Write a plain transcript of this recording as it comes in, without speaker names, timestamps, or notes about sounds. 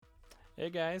Hey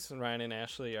guys, Ryan and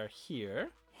Ashley are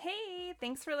here. Hey,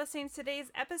 thanks for listening to today's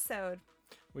episode.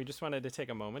 We just wanted to take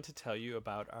a moment to tell you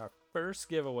about our first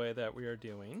giveaway that we are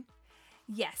doing.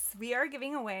 Yes, we are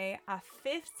giving away a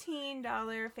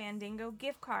 $15 Fandango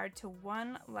gift card to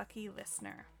one lucky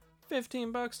listener.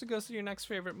 $15 to go see your next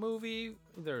favorite movie.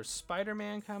 There's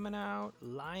Spider-Man coming out,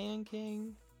 Lion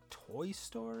King, Toy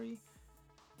Story.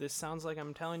 This sounds like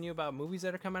I'm telling you about movies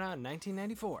that are coming out in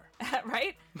 1994.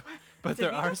 Right? But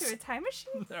Did we go through a time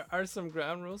machine? There are some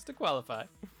ground rules to qualify.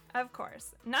 Of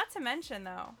course. Not to mention,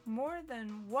 though, more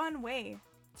than one way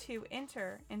to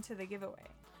enter into the giveaway.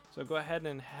 So go ahead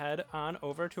and head on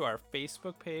over to our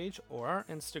Facebook page or our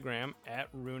Instagram at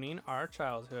Ruining Our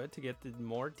Childhood to get the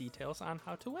more details on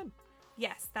how to win.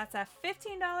 Yes, that's a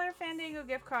 $15 Fandango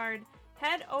gift card.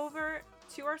 Head over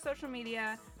to our social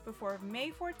media before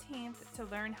May 14th to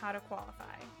learn how to qualify.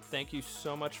 Thank you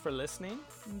so much for listening.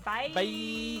 Bye.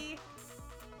 Bye.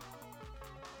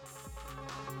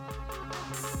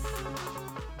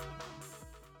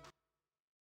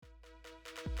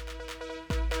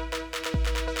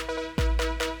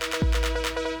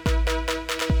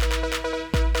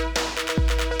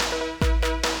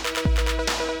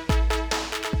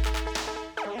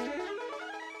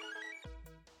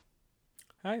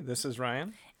 Hi, this is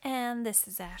Ryan. And this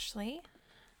is Ashley.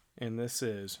 And this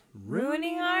is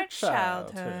Ruining Our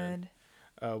Childhood.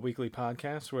 A weekly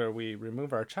podcast where we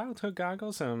remove our childhood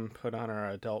goggles and put on our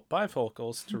adult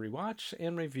bifocals to rewatch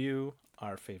and review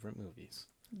our favorite movies.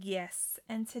 Yes,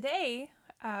 and today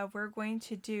we're going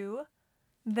to do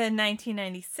the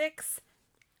 1996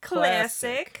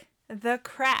 classic, The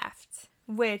Craft,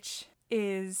 which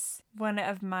is one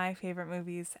of my favorite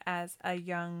movies as a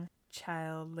young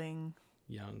childling.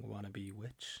 Young wannabe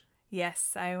witch.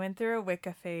 Yes, I went through a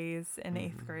Wicca phase in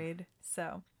 8th grade,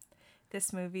 so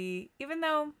this movie, even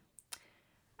though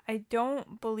I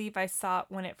don't believe I saw it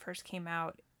when it first came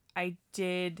out, I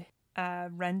did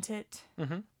rent it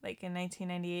like in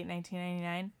 1998,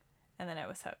 1999, and then I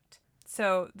was hooked.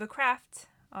 So, The Craft,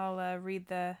 I'll read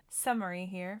the summary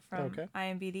here from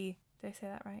IMDb. Did I say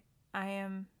that right?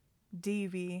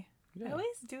 IMDb. Yeah. I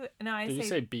always do it. No, Did you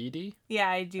say beady? Yeah,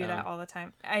 I do that all the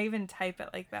time. I even type it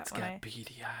like that It's when got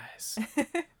beady eyes.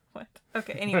 What?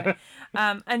 Okay, anyway.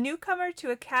 A newcomer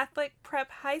to a Catholic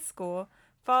prep high school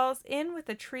falls in with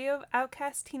a trio of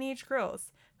outcast teenage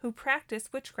girls who practice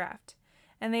witchcraft,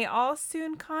 and they all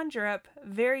soon conjure up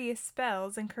various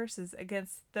spells and curses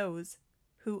against those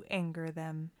who anger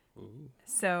them. Ooh.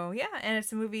 So, yeah, and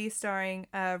it's a movie starring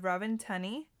Robin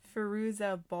Tunney,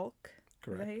 Fairuza Balk.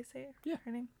 Correct. Is that how you say it? Yeah.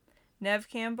 Her name? Nev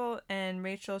Campbell and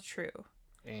Rachel True.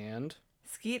 And?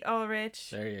 Skeet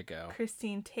Ulrich. There you go.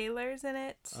 Christine Taylor's in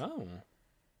it. Oh.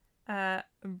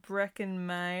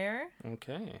 Breckenmeyer.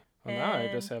 Okay. Well, now I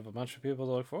just have a bunch of people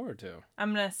to look forward to.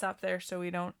 I'm going to stop there so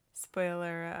we don't spoil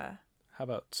our... How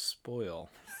about spoil?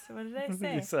 So what did I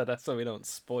say? You said that so we don't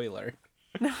spoiler.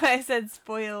 No, I said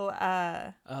spoil...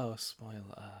 Oh,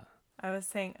 spoil. I was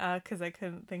saying because I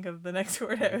couldn't think of the next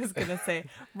word I was going to say.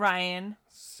 Ryan.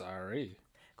 Sorry.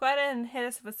 Go ahead and hit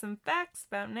us with some facts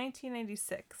about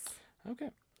 1996. Okay.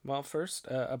 Well, first,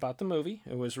 about the movie.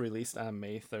 It was released on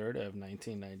May 3rd of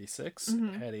 1996.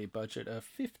 Had a budget of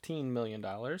 $15 million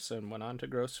and went on to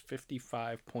gross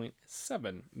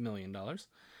 $55.7 million.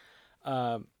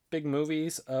 Big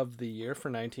movies of the year for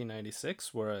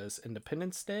 1996 was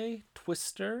Independence Day,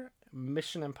 Twister,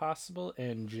 Mission Impossible,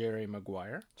 and Jerry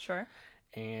Maguire. Sure.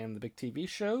 And the big TV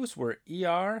shows were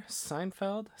ER,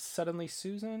 Seinfeld, Suddenly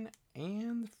Susan,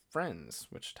 and Friends,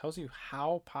 which tells you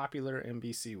how popular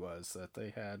NBC was, that they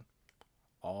had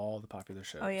all the popular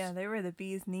shows. Oh, yeah, they were the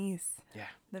bee's knees. Yeah.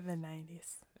 The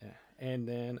mid-90s. Yeah. And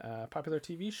then popular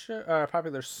TV show,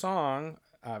 popular song,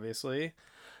 obviously,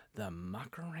 the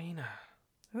Macarena.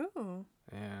 Ooh.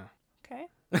 Yeah. Okay.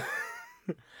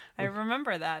 I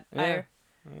remember that. Yeah.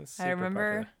 I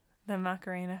remember the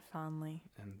Macarena fondly.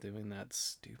 And doing that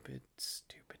stupid dance.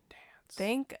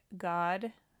 Thank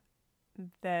God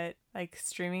that like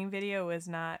streaming video was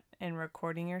not, and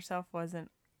recording yourself wasn't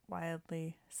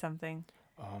wildly something.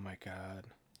 Oh my God.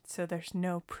 So there's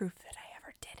no proof that I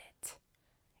ever did it.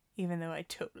 Even though I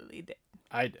totally did.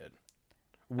 I did.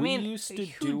 We used to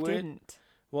do it. Didn't?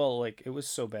 Well, like, it was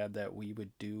so bad that we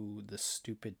would do the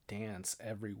stupid dance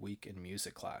every week in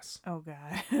music class. Oh,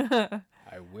 God.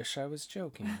 I wish I was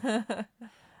joking.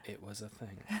 It was a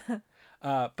thing.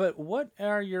 But what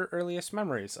are your earliest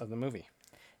memories of the movie?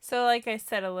 So, like I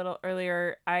said a little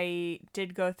earlier, I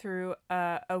did go through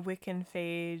a Wiccan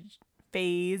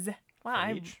phase. Wow,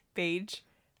 I'm phage.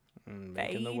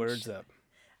 Making the words up.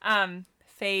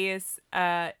 Phase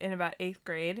in about 8th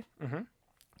grade. Mm-hmm.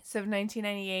 So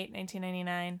 1998,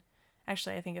 1999,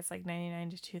 Actually, I think it's like 99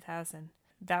 to 2000.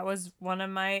 That was one of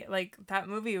my, like, that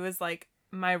movie was like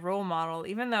my role model,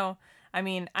 even though, I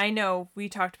mean, I know we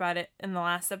talked about it in the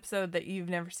last episode that you've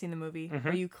never seen the movie,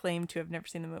 or you claim to have never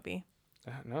seen the movie.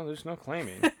 No, there's no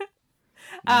claiming.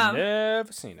 Um,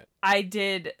 Never seen it. I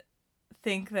did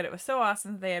think that it was so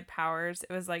awesome that they had powers.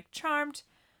 It was like Charmed,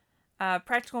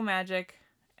 practical magic,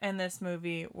 and this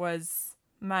movie was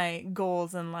my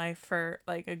goals in life for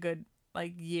like a good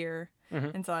like year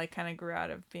until I kind of grew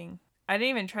out of being. I didn't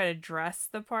even try to dress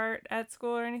the part at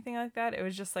school or anything like that. It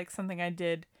was just like something I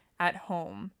did at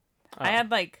home. Oh. I had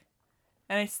like,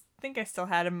 and think I still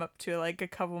had them up to like a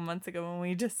couple months ago when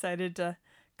we decided to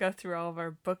go through all of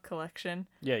our book collection.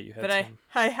 Yeah, you had but some.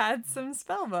 I had some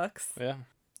spell books. Yeah.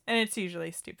 And it's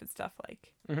usually stupid stuff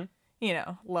like, you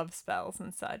know, love spells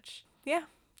and such. Yeah,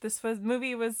 this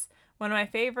movie was one of my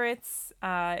favorites.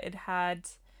 It had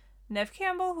Neve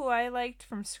Campbell, who I liked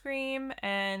from Scream,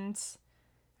 and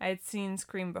I had seen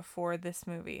Scream before this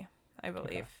movie, I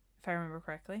believe, if I remember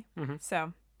correctly.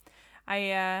 So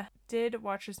I did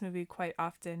watch this movie quite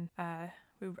often. I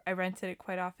rented it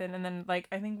quite often, and then like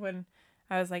I think when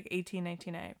I was like 18,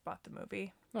 19, I bought the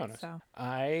movie. Oh, nice. So.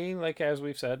 I, like as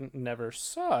we've said, never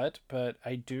saw it, but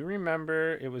I do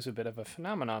remember it was a bit of a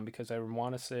phenomenon because I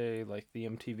want to say like the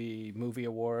MTV Movie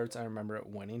Awards. I remember it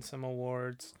winning some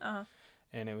awards,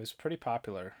 and it was pretty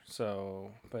popular.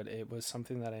 So, but it was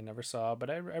something that I never saw. But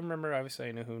I remember obviously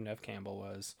I knew who Neve Campbell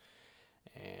was,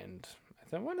 and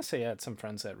I want to say I had some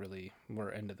friends that really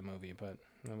were into the movie, but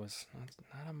it was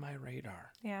not on my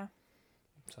radar. Yeah.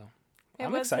 So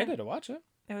I'm excited to watch it.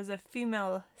 It was a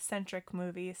female-centric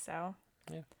movie, so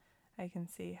yeah, I can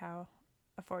see how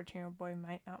a 14-year-old boy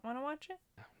might not want to watch it.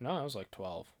 No, I was like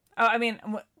 12. Oh, I mean,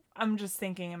 I'm just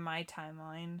thinking in my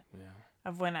timeline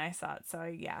of when I saw it. So,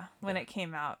 yeah, when it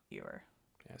came out, you were...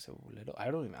 Yeah, so little...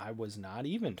 I was not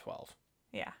even 12.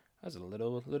 Yeah. I was a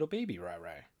little baby, right.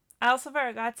 I also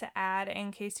forgot to add,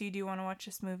 in case you do want to watch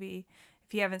this movie,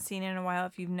 if you haven't seen it in a while,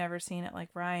 if you've never seen it like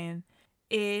Ryan...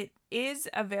 It is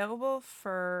available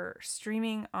for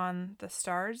streaming on the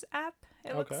Starz app,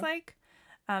 it looks like,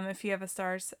 if you have a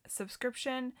Starz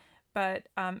subscription. But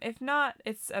if not,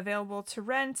 it's available to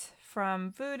rent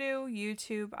from Vudu,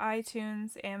 YouTube,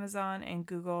 iTunes, Amazon, and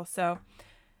Google. So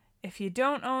if you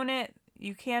don't own it,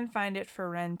 you can find it for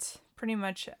rent pretty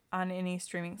much on any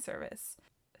streaming service.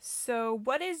 So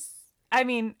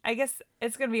I guess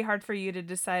it's going to be hard for you to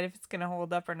decide if it's going to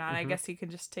hold up or not. I guess you can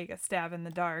just take a stab in the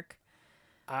dark.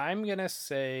 I'm going to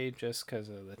say just because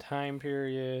of the time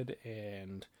period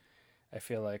and I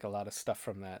feel like a lot of stuff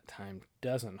from that time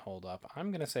doesn't hold up.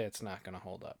 I'm going to say it's not going to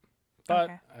hold up. But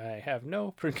I have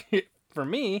for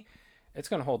me, it's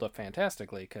going to hold up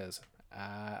fantastically because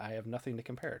I have nothing to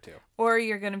compare it to. Or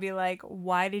you're going to be like,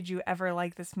 why did you ever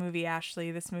like this movie,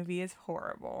 Ashley? This movie is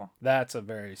horrible. That's a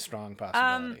very strong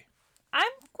possibility.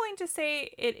 I'm going to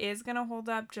say it is going to hold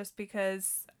up just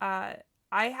because I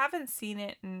haven't seen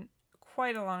it in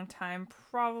quite a long time,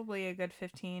 probably a good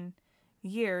 15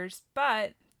 years,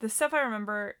 but the stuff I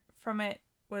remember from it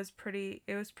was pretty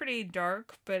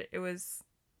dark, but it was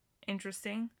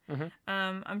interesting.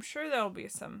 I'm sure there'll be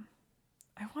some,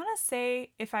 I want to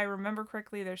say, if I remember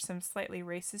correctly, there's some slightly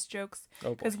racist jokes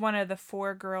because one of the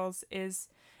 4 girls is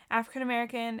African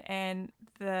American and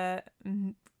the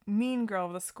mean girl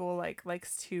of the school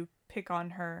likes to pick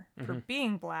on her for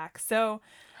being black. So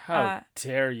how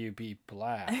dare you be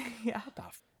black? Yeah.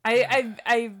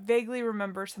 I vaguely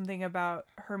remember something about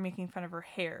her making fun of her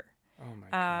hair. Oh my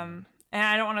god. And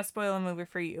I don't want to spoil the movie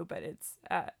for you, but it's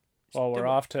well, we're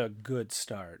off to a good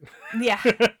start. Yeah.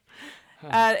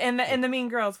 And the mean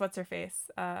girls, what's her face?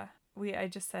 I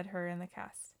just said her in the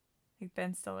cast. Like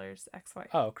Ben Stiller's ex-wife.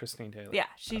 Oh, Christine Taylor. Yeah,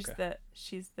 she's the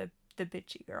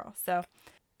bitchy girl. So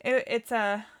it's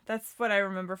that's what I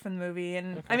remember from the movie,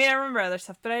 and I mean I remember other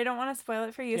stuff, but I don't want to spoil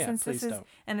it for you since this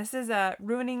is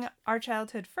ruining our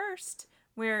childhood first,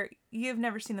 where you've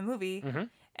never seen the movie,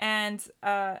 and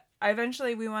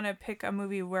eventually we want to pick a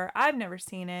movie where I've never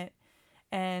seen it,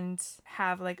 and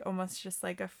have like almost just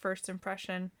like a first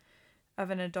impression of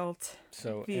an adult.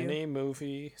 So view. Any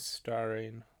movie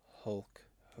starring Hulk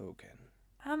Hogan.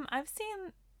 I've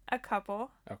seen a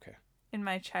couple. Okay. In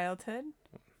my childhood.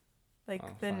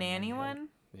 Like the nanny one.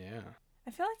 Yeah.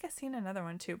 I feel like I've seen another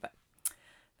one too, but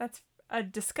that's a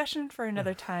discussion for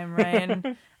another time,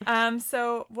 Ryan.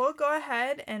 So we'll go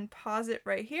ahead and pause it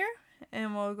right here,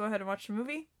 and we'll go ahead and watch the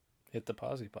movie. Hit the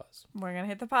pause. We're gonna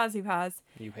hit the pause.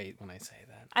 You hate when I say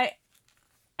that. I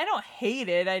don't hate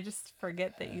it. I just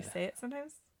forget that you say it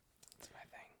sometimes. It's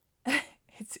my thing.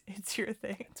 It's your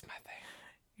thing. It's my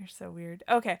thing. You're so weird.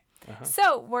 Okay. Uh-huh.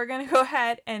 So we're going to go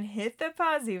ahead and hit the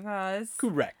pause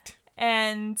Correct.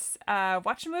 and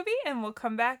watch the movie, and we'll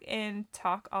come back and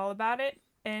talk all about it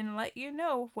and let you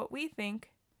know what we think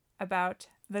about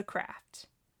The Craft.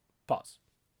 Pause.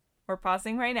 We're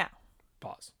pausing right now.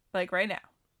 Pause. Like right now.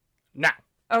 Now.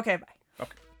 Okay, bye.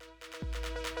 Okay.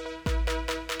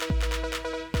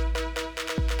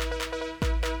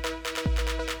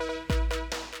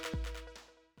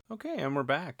 Okay, and we're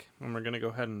back. And we're going to go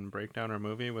ahead and break down our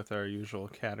movie with our usual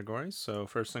categories. So,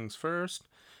 first things first,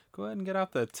 go ahead and get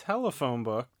out the telephone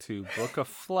book to book a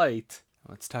flight.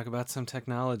 Let's talk about some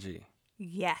technology.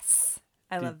 Yes.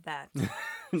 I love that.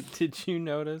 Did you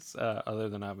notice, other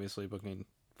than obviously booking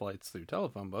flights through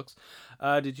telephone books,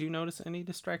 did you notice any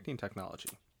distracting technology?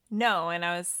 No, and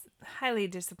I was highly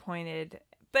disappointed.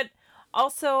 But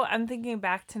also, I'm thinking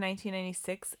back to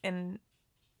 1996, and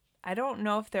I don't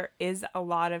know if there is a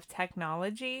lot of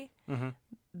technology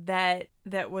that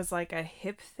was like a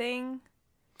hip thing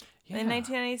in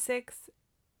 1996.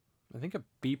 I think a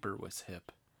beeper was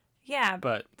hip. Yeah,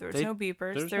 but there was no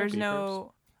beepers. There's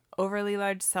no overly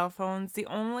large cell phones. The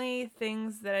only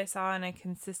things that I saw in a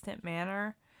consistent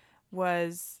manner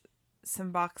was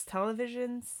some box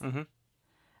televisions. Mm-hmm.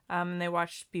 And they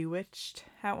watched Bewitched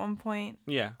at one point.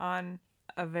 Yeah. On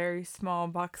a very small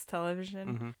box television.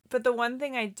 Mm-hmm. But the one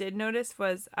thing I did notice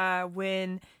was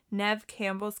when Neve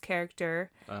Campbell's character,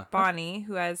 Bonnie,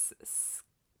 who has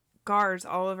scars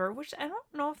all over, which I don't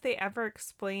know if they ever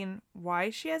explain why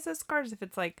she has those scars, if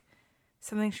it's like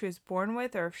something she was born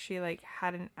with or if she like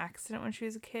had an accident when she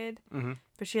was a kid. Mm-hmm.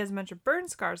 But she has a bunch of burn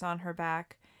scars on her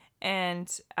back,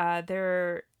 and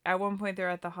they're at one point they're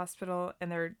at the hospital and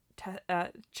they're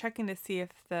checking to see if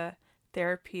the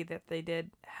therapy that they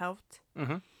did helped.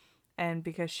 Mm-hmm. And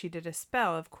because she did a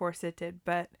spell, of course it did,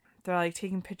 but they're like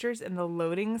taking pictures and the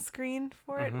loading screen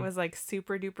for it was like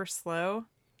super duper slow.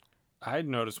 I'd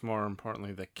noticed, more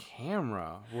importantly, the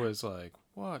camera was like,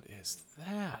 what is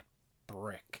that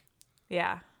brick?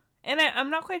 Yeah. And I'm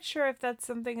not quite sure if that's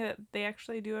something that they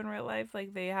actually do in real life.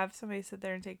 Like they have somebody sit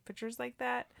there and take pictures like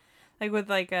that, like with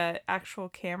like a actual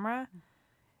camera.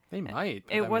 They might.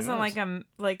 It wasn't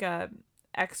like a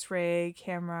X-ray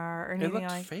camera or anything.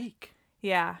 It looked fake.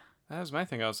 Yeah. That was my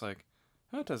thing. I was like,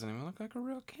 oh, it doesn't even look like a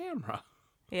real camera.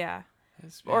 Yeah.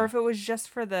 Or if it was just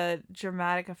for the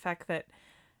dramatic effect that,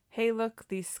 hey, look,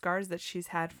 these scars that she's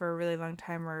had for a really long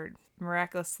time are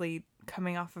miraculously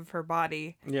coming off of her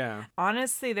body. Yeah.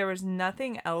 Honestly, there was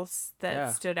nothing else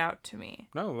that stood out to me.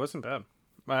 No, it wasn't bad.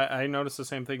 I noticed the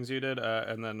same things you did,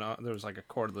 and then there was like a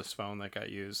cordless phone that got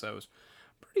used that was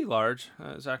pretty large.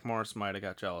 Zach Morris might have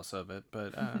got jealous of it,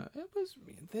 but it was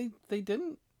they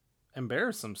didn't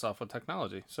embarrass themselves with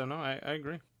technology. So no, I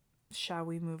agree. Shall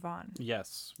we move on?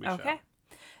 Yes, we shall. Okay.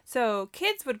 So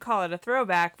kids would call it a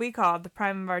throwback. We call it the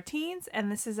prime of our teens,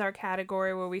 and this is our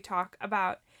category where we talk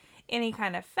about any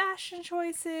kind of fashion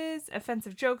choices,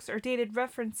 offensive jokes, or dated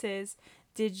references.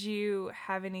 Did you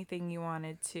have anything you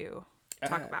wanted to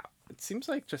talk about? It seems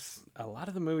like just a lot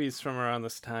of the movies from around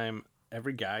this time,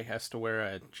 every guy has to wear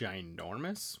a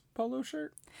ginormous polo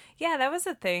shirt. Yeah, that was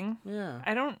a thing. Yeah.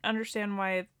 I don't understand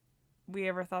why we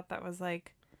ever thought that was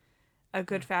like a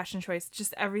good fashion choice.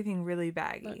 Just everything really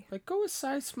baggy. Like go a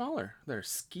size smaller. There's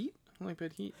Skeet, like,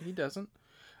 but he doesn't.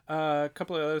 A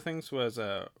couple of other things was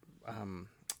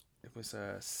it was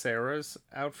Sarah's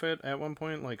outfit at one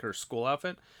point, like her school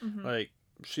outfit. Mm-hmm. Like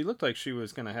she looked like she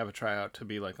was gonna have a tryout to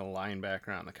be like a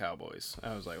linebacker on the Cowboys.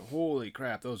 I was like, holy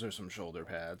crap, those are some shoulder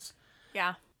pads.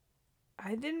 Yeah,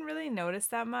 I didn't really notice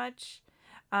that much.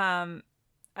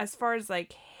 As far as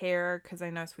like hair, because I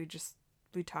noticed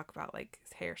we talk about like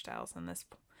hairstyles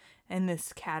in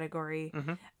this category.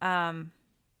 Mm-hmm.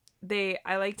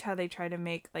 I liked how they try to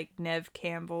make like Neve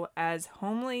Campbell as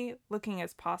homely looking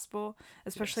as possible,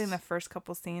 especially in the first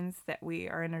couple scenes that we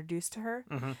are introduced to her,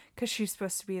 because she's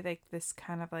supposed to be like this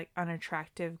kind of like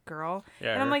unattractive girl.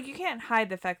 Yeah, and I'm like, you can't hide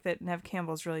the fact that Neve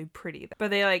Campbell's really pretty,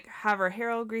 but they like have her hair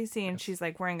all greasy and she's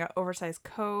like wearing an oversized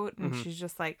coat and she's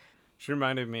just like. She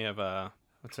reminded me of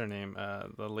what's her name?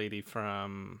 The lady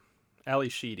from Ali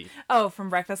Sheedy. Oh, from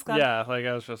Breakfast Club? Yeah, like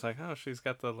I was just like, oh, she's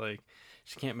got the like,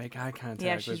 she can't make eye contact.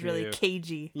 Yeah, she's really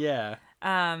cagey. Yeah.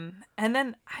 And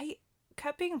then I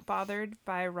kept being bothered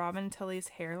by Robin Tully's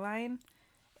hairline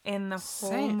in the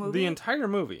whole movie. The entire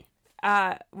movie.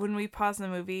 When we paused the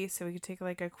movie so we could take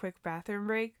like a quick bathroom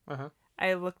break,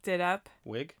 I looked it up.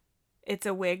 Wig? It's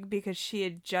a wig because she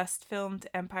had just filmed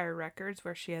Empire Records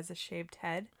where she has a shaved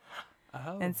head.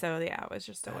 Oh. And so, yeah, it was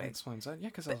just a wig. That explains that. Yeah,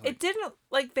 because it didn't,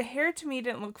 like, the hair to me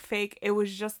didn't look fake. It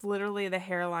was just literally the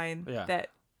hairline that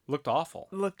looked awful.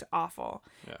 Looked awful.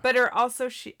 Yeah. But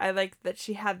I like that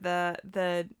she had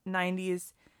the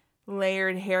 90s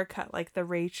layered haircut, like the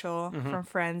Rachel from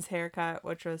Friends haircut,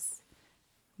 which was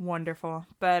wonderful.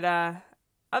 But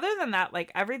other than that,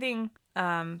 like everything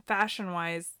fashion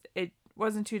wise, it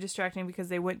wasn't too distracting because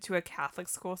they went to a Catholic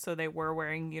school, so they were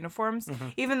wearing uniforms,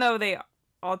 even though they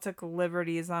all took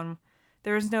liberties on.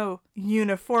 There was no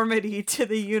uniformity to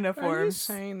the uniforms. Are you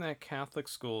saying that Catholic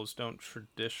schools don't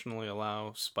traditionally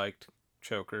allow spiked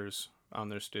chokers on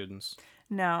their students?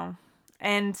 No.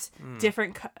 And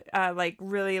different, like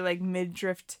really like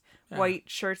midriff white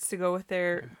shirts to go with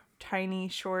their tiny,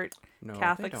 short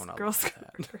Catholic girl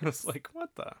skirts. It's like,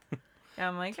 what the? Yeah,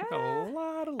 I'm like, a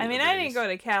lot of I mean, I didn't go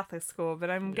to Catholic school,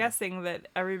 but I'm guessing that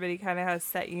everybody kind of has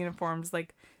set uniforms.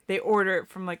 Like, they order it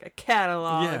from like a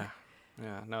catalog. Yeah.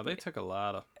 Yeah, no, they took a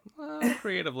lot of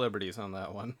creative liberties on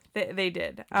that one. They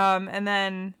did. And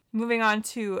then moving on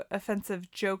to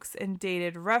offensive jokes and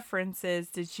dated references,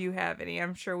 did you have any?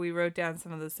 I'm sure we wrote down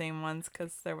some of the same ones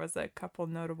because there was a couple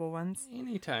notable ones.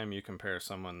 Anytime you compare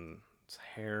someone's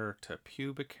hair to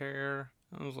pubic hair,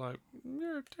 I was like,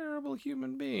 you're a terrible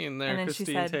human being there,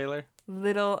 Christine Taylor.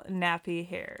 Little nappy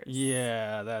hairs.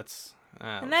 Yeah, that's...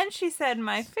 and then she said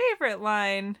my favorite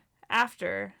line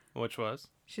after. Which was?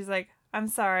 She's like, I'm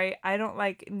sorry, I don't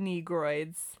like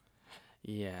negroids.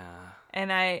 Yeah.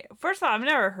 And first of all, I've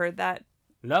never heard that.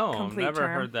 No, never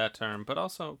heard that term. But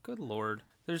also, good Lord,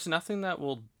 there's nothing that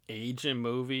will age a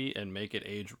movie and make it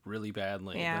age really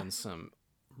badly than some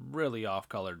really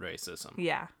off-colored racism.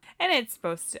 Yeah. And it's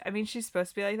supposed to, I mean, she's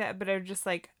supposed to be like that, but I'm just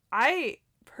like, I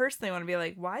personally want to be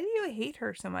like, why do you hate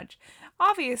her so much?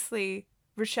 Obviously,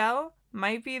 Rochelle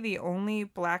might be the only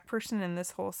black person in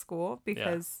this whole school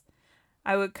because...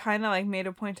 I would kind of like made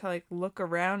a point to like look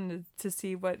around to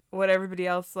see what everybody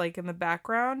else like in the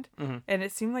background. And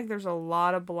it seemed like there's a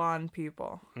lot of blonde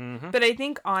people. But I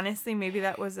think honestly, maybe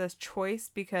that was a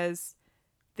choice because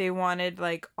they wanted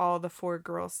like all the 4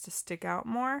 girls to stick out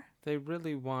more. They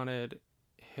really wanted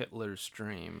Hitler's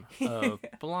dream of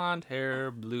blonde hair,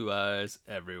 blue eyes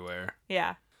everywhere.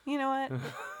 Yeah. You know what?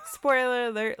 Spoiler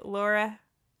alert, Laura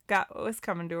got what was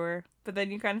coming to her. But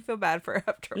then you kind of feel bad for her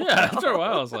after a while. Yeah, after a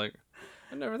while I was like...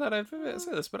 I never thought I'd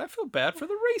say this, but I feel bad for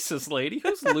the racist lady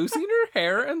who's losing her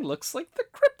hair and looks like the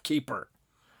Crypt Keeper.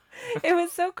 It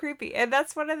was so creepy. And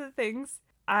that's one of the things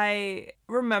I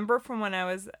remember from when I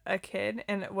was a kid.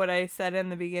 And what I said in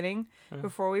the beginning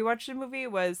before we watched the movie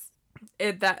was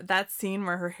that scene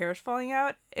where her hair's falling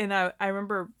out. And I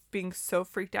remember being so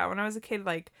freaked out when I was a kid.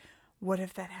 Like, what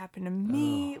if that happened to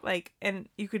me? Like, and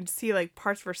you could see like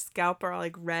parts of her scalp are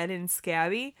like red and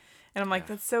scabby. And I'm like,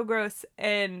 that's so gross.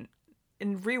 And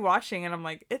rewatching it, I'm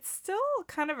like, it's still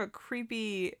kind of a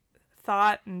creepy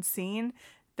thought and scene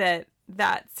that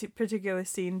particular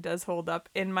scene does hold up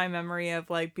in my memory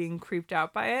of like being creeped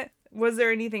out by it. Was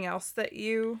there anything else that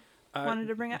you wanted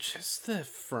to bring up? Just the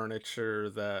furniture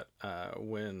that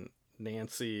when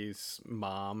Nancy's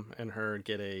mom and her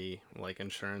get a like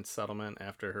insurance settlement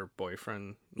after her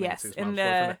boyfriend, Nancy's mom's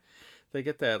boyfriend, they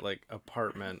get that like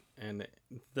apartment and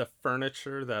the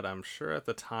furniture that I'm sure at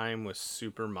the time was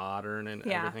super modern and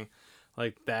everything,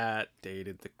 like that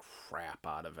dated the crap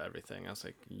out of everything. I was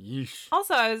like, yeesh.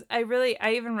 Also, I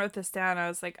even wrote this down. I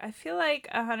was like, I feel like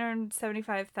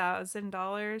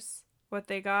 $175,000 what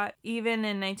they got even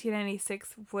in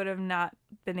 1996 would have not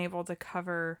been able to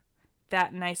cover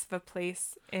that nice of a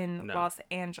place in Los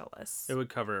Angeles. It would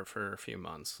cover it for a few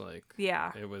months. Like,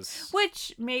 yeah, it was,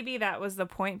 which maybe that was the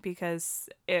point because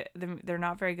they're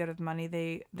not very good with money.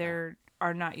 They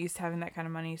are not used to having that kind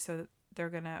of money, so they're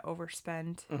gonna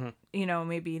overspend. You know,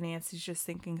 maybe Nancy's just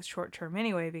thinking short term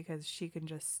anyway because she can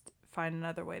just find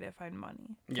another way to find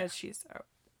money because she's a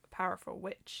powerful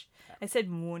witch. I said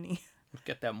money.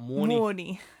 Get that money.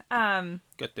 Money.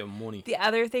 Get the money. The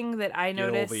other thing that I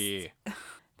noticed.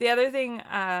 The other thing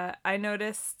I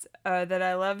noticed that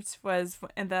I loved was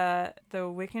the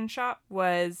Wiccan shop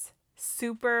was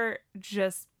super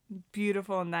just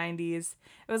beautiful 90s.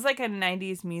 It was like a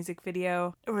 90s music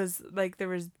video. It was like there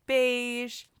was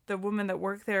beige. The woman that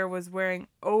worked there was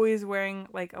always wearing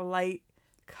like a light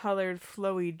colored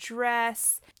flowy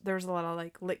dress. There was a lot of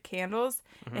like lit candles.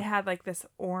 It had like this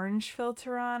orange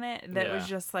filter on it that was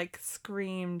just like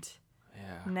screamed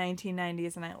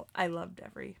 1990s, and I loved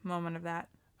every moment of that.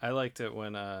 I liked it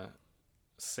when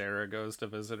Sarah goes to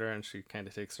visit her and she kind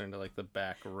of takes her into like the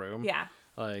back room. Yeah.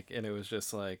 Like, and it was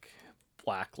just like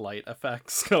black light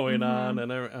effects going on,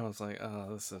 and I was like,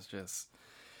 oh, this is just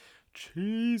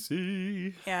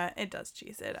cheesy. Yeah, it does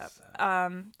cheese it up.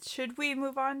 Should we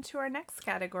move on to our next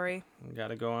category? We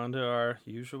gotta go on to our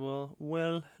usual,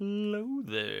 well, hello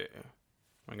there.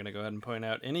 I'm going to go ahead and point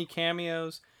out any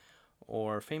cameos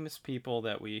or famous people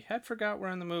that we had forgot were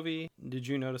in the movie. Did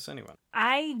you notice anyone?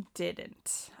 I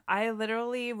didn't. I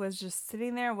literally was just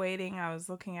sitting there waiting. I was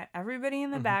looking at everybody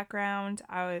in the background.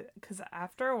 Because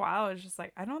after a while, I was just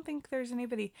like, I don't think there's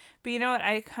anybody. But you know what?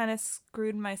 I kind of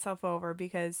screwed myself over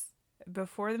because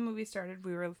before the movie started,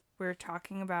 we were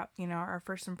talking about, our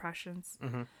first impressions.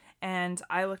 Mm-hmm. And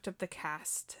I looked up the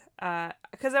cast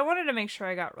because I wanted to make sure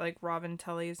I got like Robin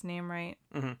Tunney's name right.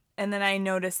 Mm-hmm. And then I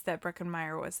noticed that Breckin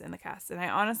Meyer was in the cast, and I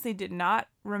honestly did not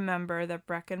remember that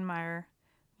Breckin Meyer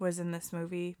was in this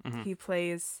movie. Mm-hmm. He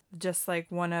plays just like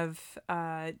one of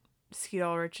Skeet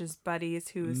Ulrich's buddies,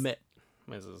 who's Mitt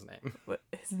is his name. What,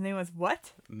 his name was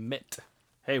what? Mitt.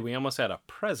 Hey, we almost had a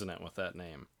president with that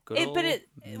name.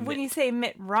 When you say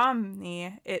Mitt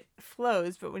Romney, it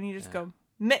flows, but when you just go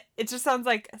Mitt, it just sounds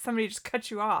like somebody just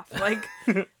cut you off, like,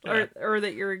 or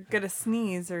that you're gonna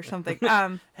sneeze or something.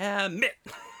 Mitt.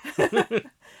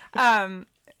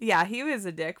 Yeah, he was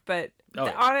a dick, but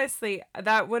honestly,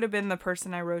 that would have been the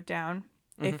person I wrote down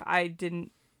if I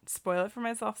didn't spoil it for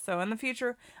myself. So in the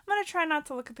future, I'm gonna try not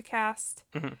to look at the cast.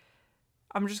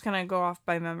 I'm just gonna go off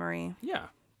by memory. Yeah,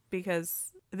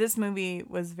 because this movie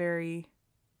was very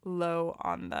low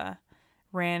on the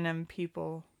random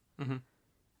people.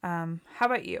 How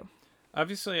about you?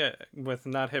 Obviously, with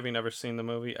not having ever seen the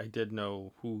movie, I did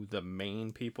know who the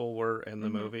main people were in the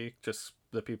movie. Just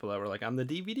the people that were like on the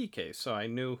DVD case. So I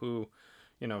knew who,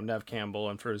 Nev Campbell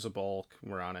and Fairuza Balk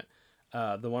were on it.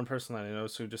 The one person that I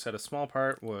noticed who just had a small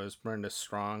part was Brenda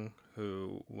Strong,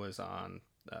 who was on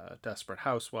Desperate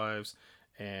Housewives.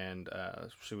 And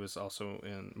she was also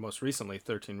in, most recently,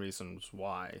 13 Reasons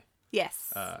Why.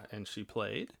 Yes. And she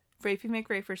played Rafey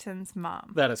McRaferson's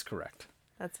mom. That is correct.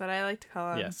 That's what I like to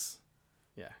call him. Yes.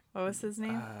 Yeah. What was his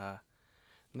name?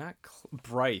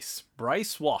 Bryce.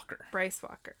 Bryce Walker. Bryce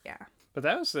Walker, yeah. But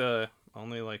that was the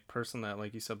only, person that,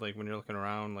 like you said, when you're looking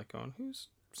around, going, who's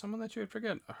someone that you would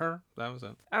forget? Her. That was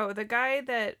it. Oh, the guy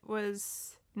that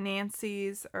was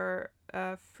Nancy's or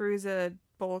Fairuza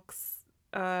Balk's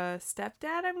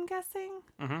stepdad, I'm guessing?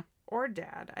 Or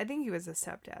dad. I think he was a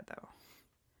stepdad, though.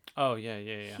 Oh, yeah.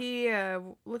 He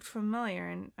looked familiar,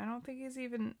 and I don't think he's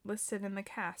even listed in the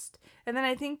cast. And then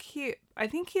I think he's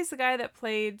the guy that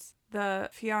played the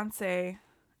fiance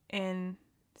in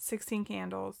 16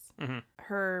 Candles,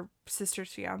 her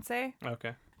sister's fiance.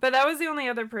 Okay. But that was the only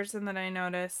other person that I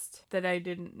noticed that I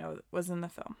didn't know was in the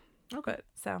film. Okay.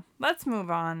 So let's move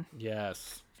on.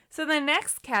 Yes. So the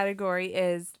next category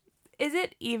is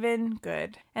it even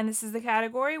good? And this is the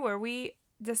category where we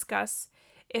discuss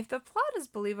if the plot is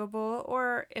believable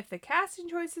or if the casting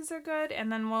choices are good, and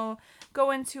then we'll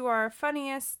go into our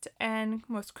funniest and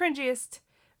most cringiest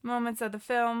moments of the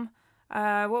film.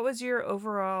 What was your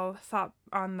overall thought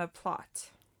on the plot?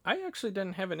 I actually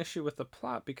didn't have an issue with the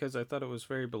plot because I thought it was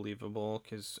very believable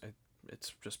because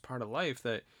it's just part of life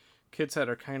that kids that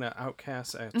are kind of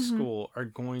outcasts at school are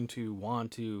going to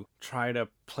want to try to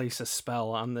place a spell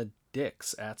on the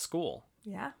dicks at school.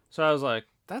 Yeah. So I was like,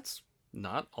 that's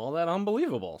not all that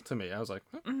unbelievable to me. I was like,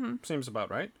 seems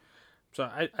about right. So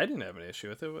I didn't have an issue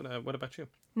with it. What about you?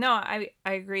 No, I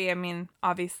agree. I mean,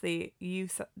 obviously, you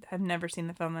have never seen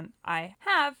the film, and I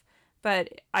have.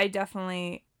 But I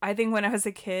think when I was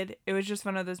a kid, it was just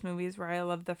one of those movies where I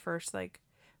loved the first,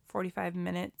 45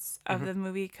 minutes of the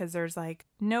movie because there's,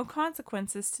 no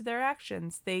consequences to their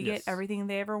actions. They get everything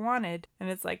they ever wanted. And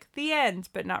it's the end,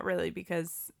 but not really,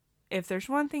 because if there's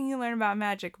one thing you learn about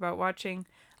magic, about watching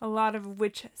a lot of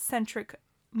witch-centric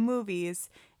movies,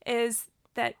 is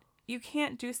that you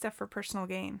can't do stuff for personal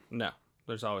gain. No,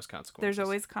 there's always consequences. There's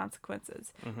always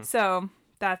consequences. So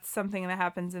that's something that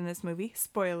happens in this movie.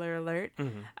 Spoiler alert.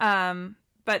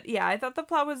 But yeah, I thought the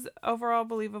plot was overall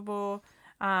believable.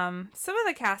 Some of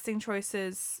the casting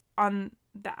choices on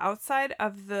the outside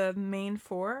of the main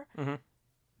four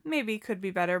maybe could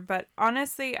be better. But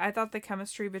honestly, I thought the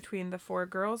chemistry between the four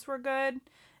girls were good.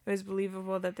 It was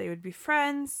believable that they would be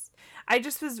friends. I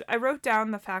wrote down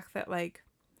the fact that,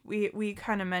 we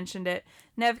kind of mentioned it.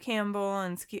 Nev Campbell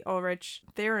and Skeet Ulrich,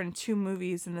 they were in 2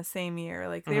 movies in the same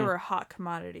year. They were hot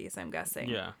commodities, I'm guessing.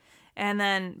 Yeah. And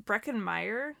then Breckin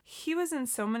Meyer, he was in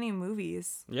so many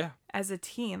movies. Yeah. As a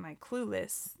teen,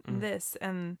 Clueless, this,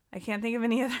 and I can't think of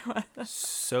any other one.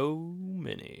 So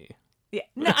many. Yeah.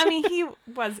 No, I mean, he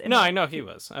was in I know he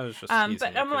was. I was just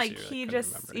but I'm he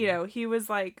just, he was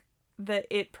the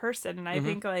it person, and I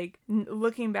think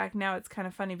looking back now, it's kind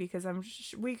of funny because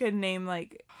we could name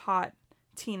hot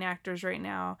teen actors right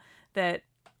now that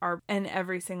are in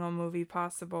every single movie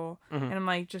possible, and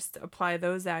I'm just apply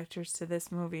those actors to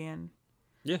this movie, and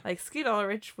Skeet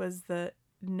Ulrich was the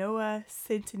Noah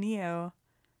Centineo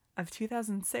of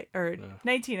 2006 or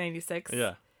 1996.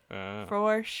 Yeah.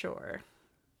 For sure.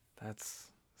 That's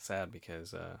sad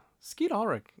because Skeet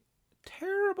Ulrich,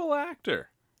 terrible actor.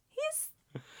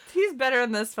 He's better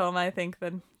in this film, I think,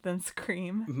 than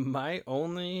Scream. My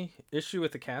only issue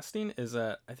with the casting is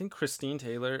that I think Christine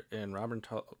Taylor and Robin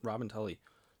Tully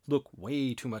look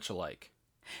way too much alike.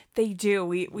 They do.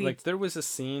 We like there was a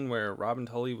scene where Robin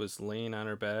Tully was laying on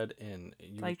her bed and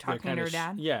like talking to her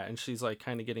dad. Yeah, and she's like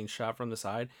kind of getting shot from the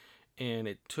side, and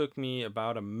it took me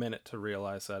about a minute to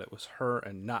realize that it was her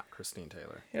and not Christine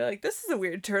Taylor. You're like, this is a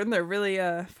weird turn. They're really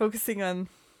focusing on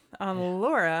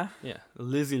Laura. Yeah,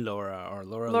 Lizzie Laura or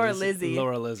Laura Lizzie.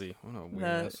 Laura Lizzie. What a weird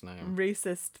ass name.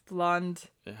 Racist blonde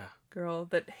girl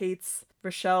that hates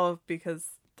Rochelle because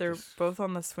they're both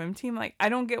on the swim team. Like, I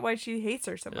don't get why she hates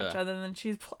her so much other than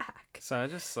she's black. So I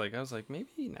was like,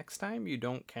 maybe next time you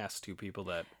don't cast two people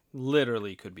that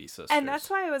literally could be sisters. And that's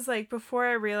why I was like, before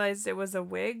I realized it was a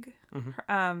wig,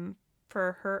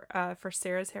 for her, for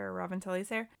Sarah's hair, Robin Tully's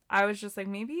hair, I was just like,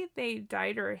 maybe they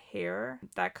dyed her hair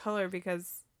that color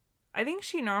because I think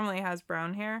she normally has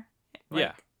brown hair.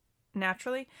 Like,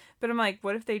 naturally. But I'm like,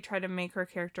 what if they try to make her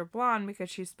character blonde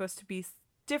because she's supposed to be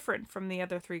different from the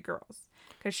other three girls?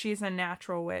 Because she's a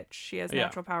natural witch. She has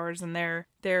natural powers, and they're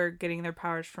getting their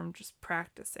powers from just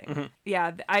practicing. Mm-hmm.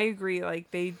 Yeah, I agree. Like,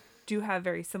 they do have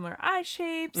very similar eye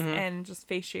shapes and just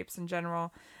face shapes in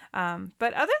general.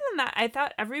 But other than that, I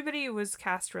thought everybody was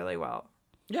cast really well.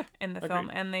 Yeah, in the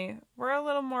film, and they were a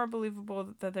little more believable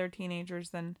that they're teenagers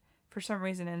than for some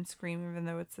reason in Scream, even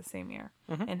though it's the same year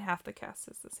and half the cast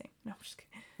is the same. No, I'm just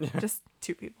kidding. Just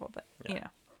two people, but you know.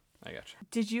 I gotcha.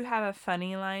 Did you have a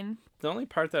funny line? The only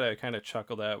part that I kind of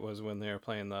chuckled at was when they were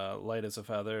playing the light as a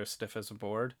feather, stiff as a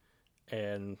board,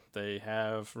 and they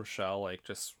have Rochelle like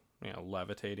just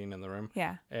levitating in the room.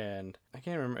 Yeah. And I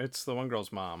can't remember. It's the one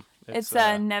girl's mom. It's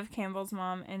Neve Campbell's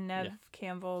mom, and Neve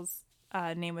Campbell's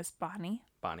name was Bonnie.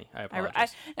 Bonnie. I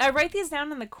apologize. I write these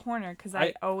down in the corner because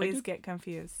I always get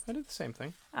confused. I did the same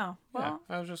thing. Oh, well.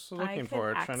 Yeah, I was just looking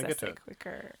for it, trying to get to it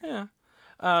quicker. Yeah.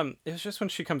 It was just when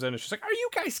she comes in and she's like, "Are you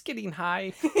guys getting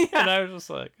high?" And I was just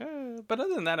like, But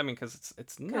other than that, I mean, because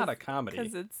it's not a comedy.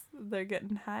 Because they're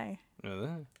getting high.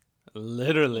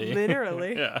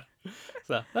 Literally. Yeah.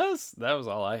 So that was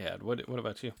all I had. What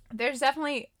about you? There's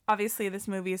definitely, obviously, this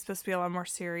movie is supposed to be a lot more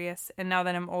serious, and now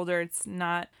that I'm older, it's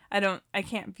not. I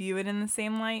can't view it in the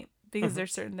same light because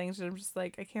there's certain things that I'm just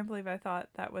like, I can't believe I thought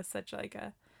that was such like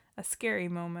a scary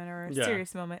moment or a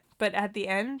serious moment. But at the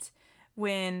end,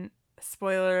 when,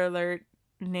 spoiler alert,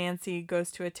 Nancy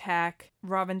goes to attack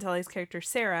Robin Tully's character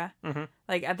Sarah,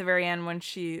 like at the very end when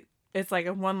it's like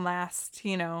a one last,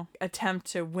 attempt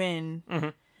to win,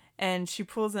 and she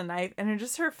pulls a knife, and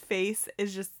her face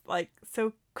is just like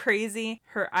so crazy.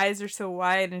 Her eyes are so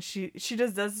wide, and she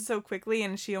just does it so quickly,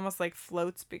 and she almost like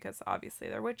floats because obviously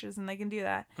they're witches and they can do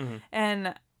that.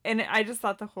 And I just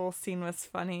thought the whole scene was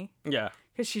funny. Yeah.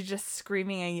 Because she's just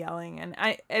screaming and yelling. And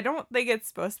I don't think it's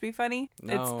supposed to be funny.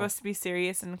 No. It's supposed to be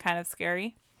serious and kind of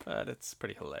scary. But it's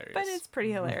pretty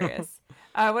hilarious.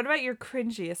 What about your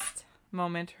cringiest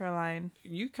moment or line?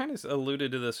 You kind of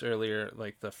alluded to this earlier.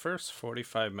 Like, the first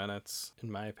 45 minutes,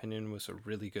 in my opinion, was a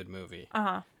really good movie.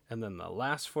 And then the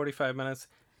last 45 minutes,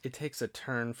 it takes a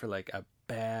turn for, like, a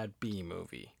bad B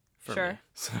movie for me.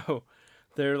 So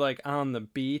they're, like, on the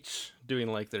beach doing,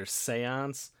 like, their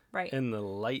seance. Right. And the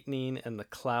lightning and the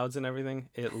clouds and everything.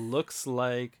 It looks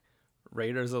like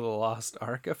Raiders of the Lost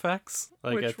Ark effects.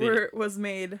 Like which was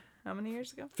made how many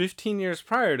years ago? 15 years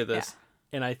prior to this.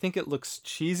 Yeah. And I think it looks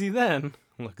cheesy then.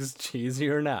 Looks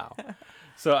cheesier now.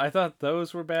 So I thought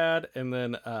those were bad. And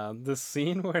then the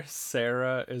scene where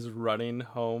Sarah is running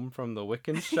home from the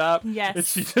Wiccan shop. Yes. And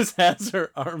she just has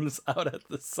her arms out at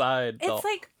the side. It's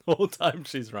like the whole time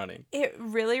she's running. It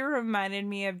really reminded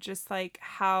me of just like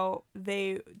how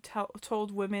they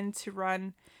told women to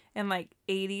run in like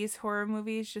 80s horror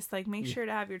movies. Just like make sure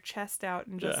to have your chest out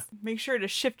and just make sure to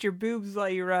shift your boobs while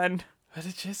you run. But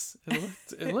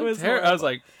it looked terrible. I was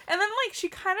like... And then, like, she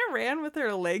kind of ran with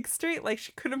her legs straight. Like,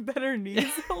 she couldn't bend her knees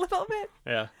a little bit.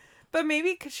 Yeah. But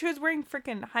maybe because she was wearing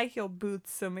freaking high-heeled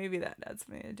boots, so maybe that had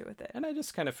something to do with it. And I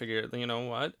just kind of figured, you know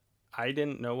what? I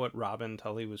didn't know what Robin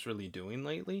Tully was really doing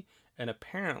lately. And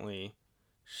apparently,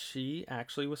 she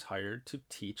actually was hired to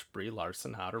teach Brie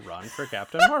Larson how to run for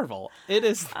Captain Marvel. It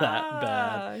is that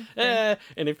bad.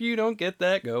 And if you don't get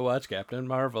that, go watch Captain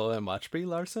Marvel and watch Brie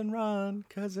Larson run,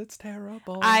 because it's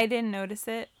terrible. I didn't notice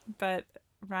it, but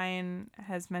Ryan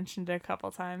has mentioned it a couple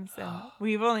times, and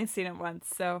we've only seen it once,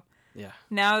 so yeah.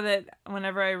 Now that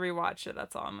whenever I rewatch it,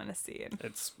 that's all I'm going to see. And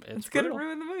it's going to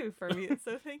ruin the movie for me,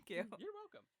 so thank you. You're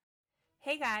welcome.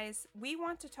 Hey guys, we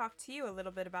want to talk to you a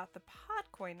little bit about the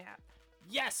Podcoin app.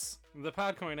 Yes! The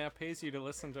Podcoin app pays you to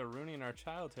listen to Ruining Our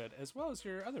Childhood, as well as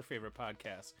your other favorite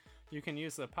podcasts. You can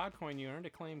use the Podcoin you earn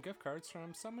to claim gift cards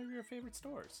from some of your favorite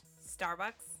stores.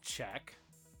 Starbucks. Check.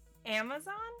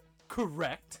 Amazon.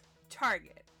 Correct.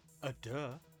 Target.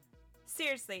 Duh.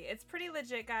 Seriously, it's pretty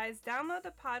legit, guys. Download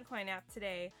the Podcoin app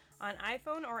today on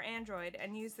iPhone or Android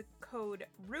and use the code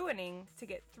RUINING to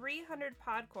get 300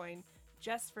 Podcoin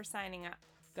just for signing up.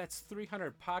 That's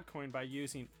 300 Podcoin by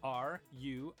using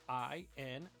RUINING.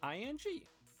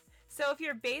 So if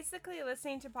you're basically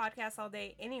listening to podcasts all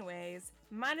day anyways,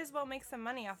 might as well make some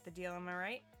money off the deal, am I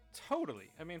right?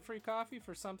 Totally. I mean, free coffee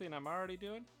for something I'm already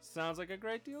doing? Sounds like a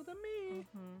great deal to me.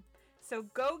 Mm-hmm. So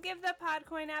go give the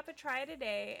Podcoin app a try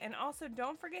today, and also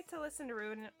don't forget to listen to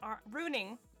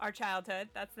Ruining Our Childhood,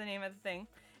 that's the name of the thing,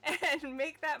 and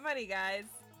make that money, guys.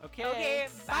 Okay,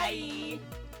 bye!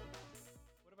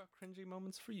 What about cringy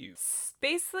moments for you?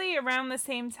 Basically around the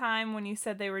same time when you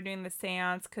said they were doing the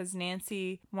seance, because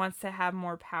Nancy wants to have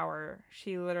more power.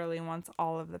 She literally wants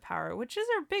all of the power, which is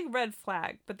her big red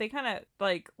flag, but they kind of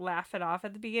like laugh it off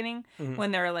at the beginning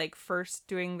when they're like first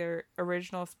doing their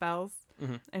original spells.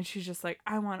 And she's just like,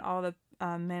 I want all the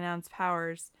Manon's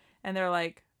powers. And they're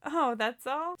like, oh, that's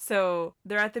all? So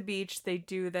they're at the beach. They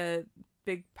do the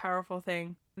big, powerful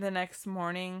thing. The next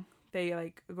morning, they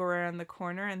like go around the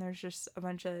corner and there's just a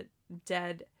bunch of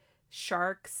dead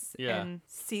sharks and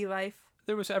sea life.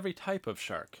 There was every type of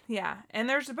shark. Yeah. And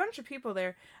there's a bunch of people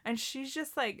there. And she's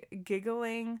just like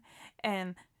giggling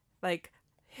and like,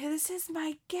 hey, this is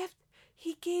my gift.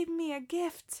 He gave me a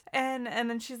gift. And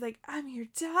then she's like, I'm your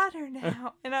daughter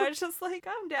now. And I was just like,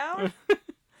 calm down.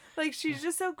 Like, she's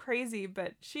just so crazy,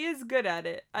 but she is good at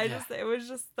it. It was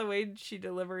just the way she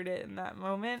delivered it in that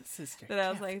moment that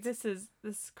I was like, this is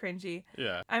cringy.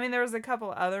 Yeah. I mean, there was a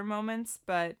couple other moments,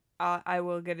 but I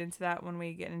will get into that when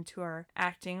we get into our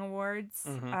acting awards.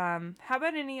 How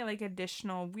about any like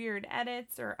additional weird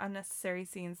edits or unnecessary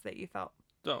scenes that you felt?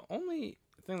 The only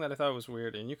thing that I thought was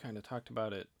weird, and you kind of talked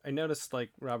about it, I noticed like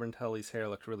Robin Tulley's hair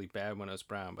looked really bad when it was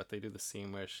brown, but they do the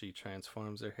scene where she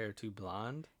transforms her hair to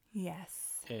blonde. Yes.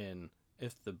 And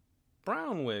if the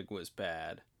brown wig was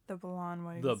bad, the blonde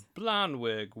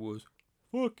wig was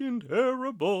fucking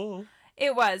terrible.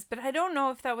 It was, but I don't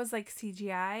know if that was like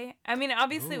CGI. I mean,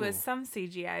 obviously it was some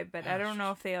CGI, but I don't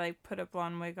know if they like put a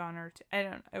blonde wig on her. I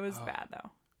don't. It was bad though.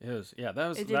 It was, yeah, that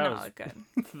was. It did not look good.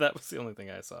 That was the only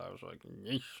thing I saw. I was like,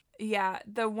 yeesh. Yeah,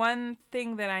 the one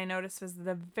thing that I noticed was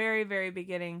the very, very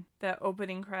beginning, the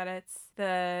opening credits,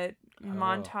 the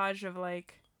montage of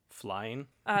like flying.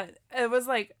 It was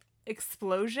like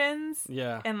explosions.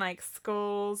 Yeah. And like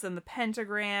skulls and the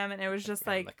pentagram, and it was just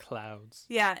like the clouds.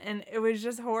 Yeah, and it was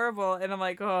just horrible. And I'm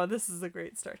like, oh, this is a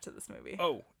great start to this movie.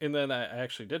 Oh, and then I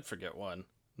actually did forget one.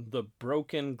 The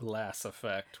broken glass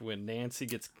effect when Nancy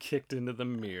gets kicked into the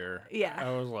mirror. Yeah.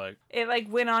 I was like... It like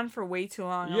went on for way too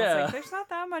long. Yeah. I was like, there's not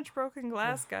that much broken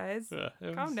glass, guys. Yeah,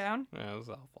 Calm down. Yeah, it was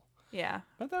awful. Yeah.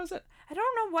 But that was it. I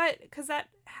don't know what... Because that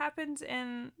happened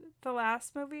in the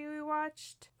last movie we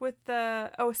watched with the...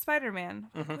 Oh, Spider-Man.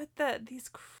 With these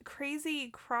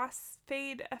crazy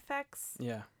crossfade effects.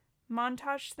 Yeah.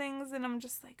 Montage things, and I'm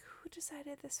just like, who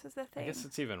decided this was the thing? I guess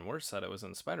it's even worse that it was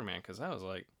in Spider-Man, because that was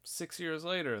like 6 years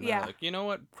later, and they're like, you know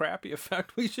what crappy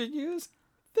effect we should use?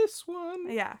 This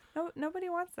one. Yeah. No, nobody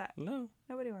wants that. No.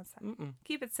 Nobody wants that. Mm-mm.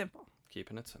 Keep it simple.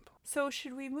 Keeping it simple. So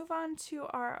should we move on to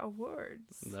our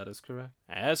awards? That is correct.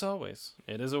 As always,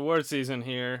 it is award season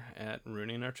here at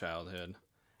Ruining Our Childhood.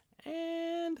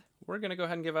 And we're going to go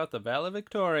ahead and give out the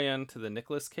valedictorian to the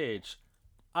Nicolas Cage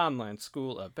Online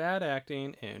School of Bad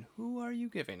Acting, and who are you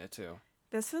giving it to?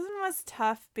 This one was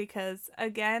tough because,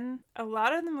 again, a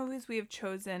lot of the movies we have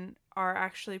chosen are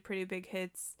actually pretty big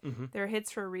hits. They're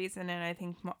hits for a reason, and I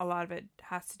think a lot of it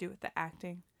has to do with the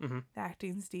acting. The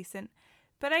acting's decent.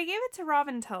 But I gave it to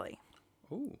Robin Tulley.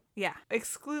 Ooh. Yeah,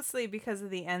 exclusively because of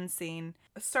the end scene.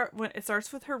 It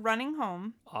starts with her running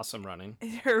home. Awesome running.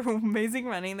 Her amazing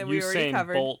running that we already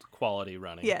covered. Bolt quality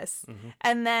running. Yes.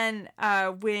 And then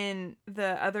when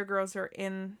the other girls are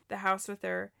in the house with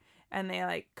her and they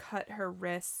like cut her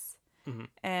wrists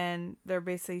and they're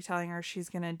basically telling her she's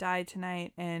going to die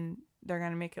tonight and they're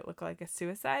going to make it look like a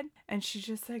suicide. And she's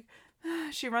just like,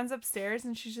 she runs upstairs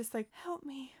and she's just like, help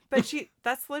me. But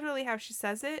that's literally how she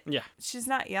says it. Yeah. She's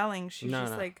not yelling. She's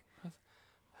like,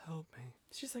 help me.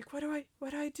 She's like, what do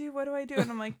I do? What do I do?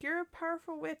 And I'm like, you're a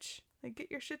powerful witch. Like,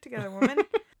 get your shit together, woman.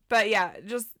 But yeah,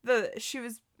 just she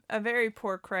was a very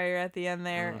poor crier at the end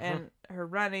there, and her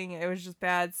running, it was just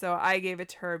bad. So I gave it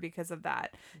to her because of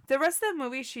that. The rest of the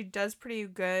movie, she does pretty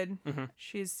good.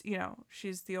 She's,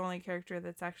 she's the only character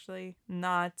that's actually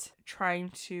not trying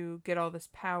to get all this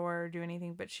power or do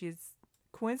anything, but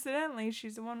coincidentally,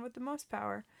 she's the one with the most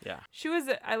power. Yeah.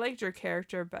 I liked her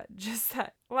character, but just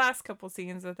that last couple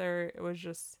scenes with her, it was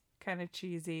just kind of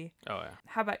cheesy. Oh, yeah.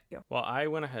 How about you? Well, I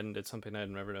went ahead and did something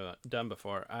I'd never done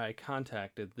before. I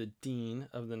contacted the dean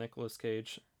of the Nicolas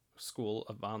Cage School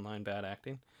of Online Bad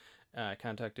Acting. I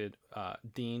contacted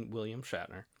Dean William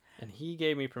Shatner, and he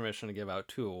gave me permission to give out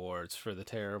 2 awards for the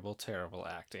terrible, terrible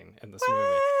acting in this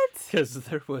movie. Because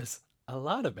there was a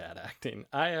lot of bad acting.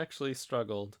 I actually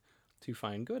struggled to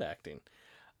find good acting.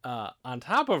 On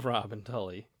top of Robin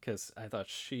Tully, because I thought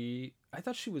she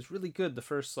was really good the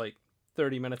first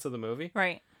 30 minutes of the movie.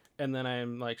 Right. And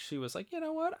then she was like, you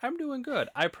know what? I'm doing good.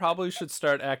 I probably should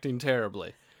start acting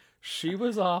terribly. She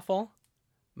was awful.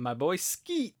 My boy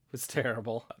Skeet was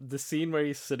terrible. The scene where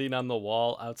he's sitting on the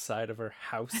wall outside of her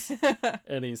house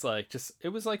and he's it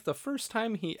was like the first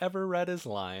time he ever read his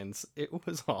lines. It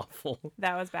was awful.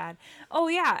 That was bad. Oh,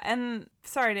 yeah. And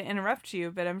sorry to interrupt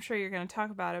you, but I'm sure you're going to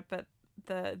talk about it, but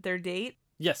their date?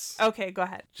 Yes. Okay, go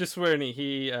ahead. Just when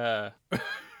he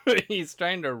he's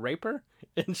trying to rape her,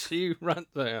 and she runs,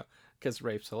 because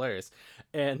rape's hilarious,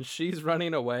 and she's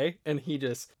running away, and he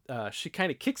just, she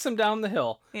kind of kicks him down the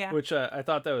hill, which I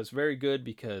thought that was very good,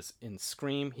 because in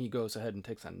Scream, he goes ahead and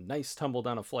takes a nice tumble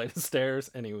down a flight of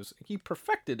stairs, and he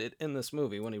perfected it in this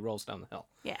movie when he rolls down the hill.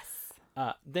 Yes.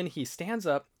 Then he stands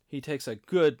up, he takes a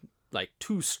good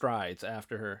 2 strides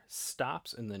after her,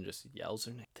 stops, and then just yells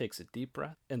her name, takes a deep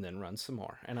breath, and then runs some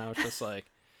more, and I was just like,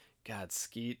 God,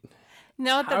 Skeet.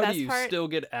 No, the How best do you part, still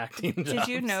get acting jobs? Did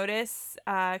you notice?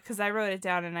 Because I wrote it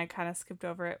down and I kind of skipped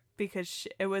over it because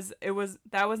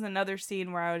that was another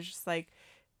scene where I was just like,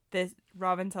 this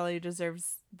Robin Tully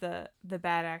deserves the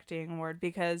bad acting award,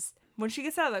 because when she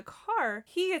gets out of the car,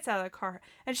 he gets out of the car,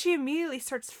 and she immediately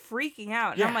starts freaking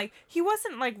out. And I'm like, he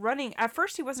wasn't running. At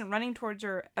first, he wasn't running towards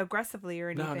her aggressively or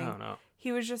anything. No.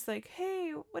 He was just like,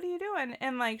 hey, what are you doing?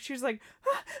 And she was like,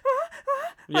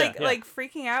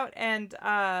 freaking out. And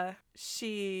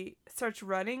she starts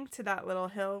running to that little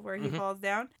hill where he falls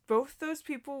down. Both those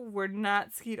people were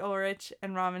not Skeet Ulrich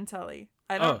and Robin Tully.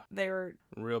 They were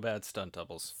real bad stunt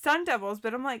doubles.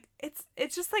 But I'm like, it's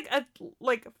just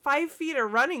 5 feet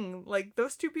of running.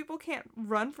 Those 2 people can't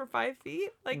run for 5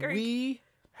 feet. We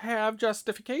have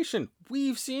justification.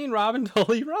 We've seen Robin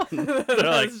Tully run.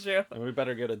 That's true. We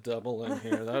better get a double in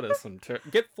here. That is some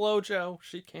get FloJo.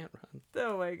 She can't run.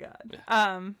 Oh my god.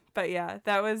 Yeah. But yeah,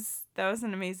 that was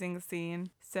an amazing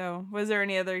scene. So, was there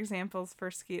any other examples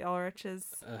for Skeet Ulrich's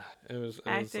it was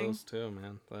those 2,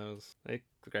 man. They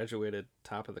graduated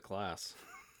top of the class.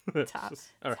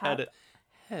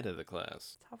 Head of the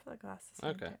class. Top of the class.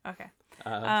 Okay. Okay.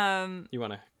 You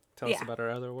want to tell us about our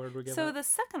other award we gave So out? the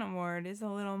second award is a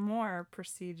little more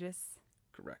prestigious.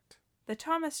 Correct. The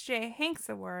Thomas J. Hanks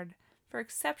Award for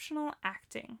Exceptional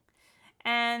Acting.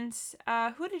 And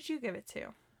who did you give it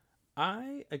to?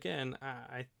 I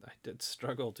did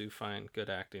struggle to find good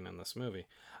acting in this movie.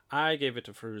 I gave it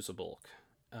to Fairuza Balk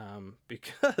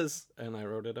because, and I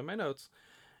wrote it in my notes,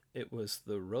 it was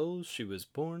the role she was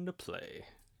born to play,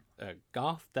 a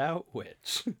gothed out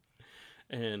witch.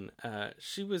 And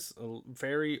she was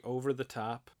very over the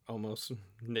top, almost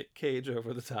Nick Cage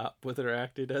over the top with her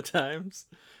acting at times.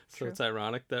 So True. It's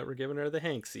ironic that we're giving her the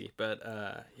Hanksy. But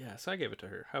so I gave it to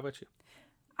her. How about you?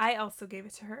 I also gave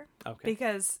it to her. Okay.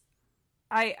 Because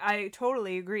I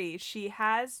totally agree. She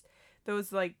has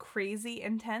those crazy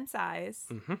intense eyes.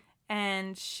 Mm-hmm.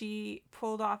 And she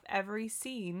pulled off every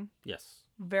scene. Yes.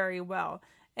 Very well.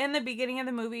 In the beginning of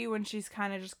the movie, when she's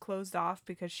kind of just closed off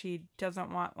because she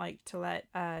doesn't want to let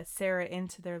Sarah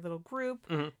into their little group,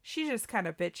 she's just kind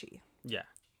of bitchy. Yeah.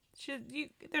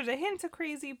 There's a hint of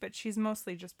crazy, but she's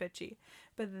mostly just bitchy.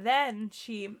 But then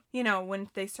she, when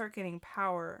they start getting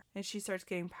power and she starts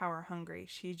getting power hungry,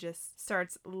 she just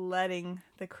starts letting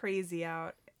the crazy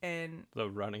out. And the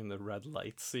running the red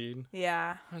light scene.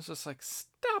 Yeah. I was just like,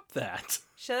 stop that.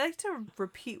 She liked to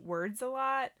repeat words a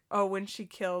lot. Oh, when she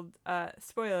killed,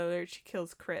 spoiler alert, she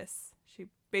kills Chris. She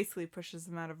basically pushes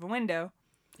him out of a window.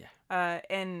 Yeah.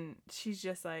 And she's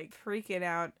just freaking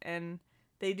out. And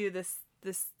they do this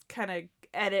kind of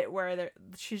edit where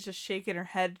she's just shaking her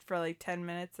head for 10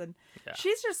 minutes. And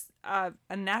she's just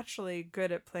naturally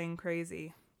good at playing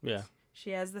crazy. Yeah.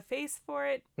 She has the face for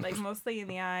it, mostly in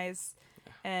the eyes.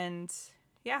 And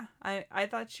yeah, I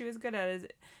thought she was good at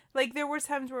it. There were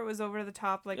times where it was over the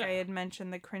top, I had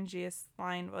mentioned the cringiest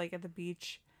line, at the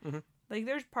beach. Mm-hmm.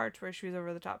 There's parts where she was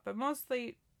over the top, but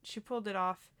mostly she pulled it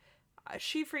off.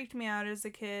 She freaked me out as a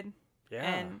kid. Yeah.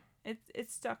 And it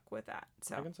stuck with that.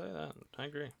 So I can say that. I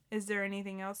agree. Is there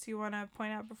anything else you want to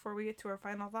point out before we get to our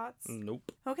final thoughts?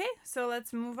 Nope. Okay, so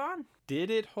let's move on. Did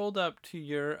it hold up to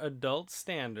your adult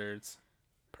standards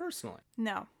personally?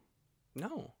 No.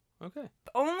 No. Okay.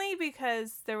 Only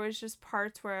because there was just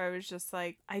parts where I was just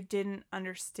like, I didn't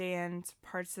understand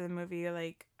parts of the movie.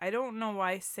 Like, I don't know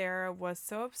why Sarah was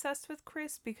so obsessed with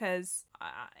Chris because,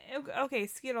 okay,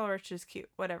 Skeet Ulrich is cute,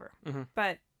 whatever. Mm-hmm.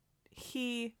 But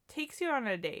he takes you on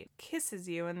a date, kisses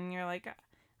you, and then you're like,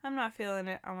 I'm not feeling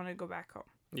it. I want to go back home.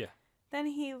 Yeah. Then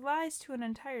he lies to an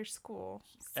entire school.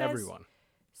 Everyone.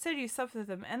 Said you slept with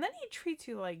him, and then he treats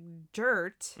you like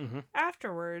dirt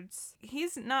afterwards. He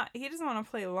doesn't want to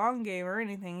play long game or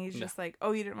anything. He's just like,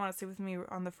 oh, you didn't want to sleep with me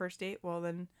on the first date? Well,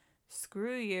 then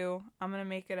screw you. I'm going to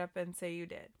make it up and say you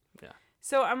did. Yeah.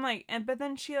 So I'm like, but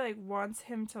then she like wants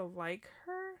him to like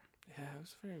her. Yeah, it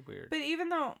was very weird. But even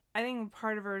though I think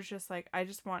part of her is just like, I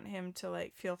just want him to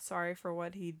like feel sorry for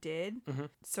what he did. Mm-hmm.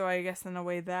 So I guess in a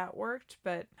way that worked.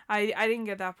 But I didn't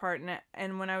get that part.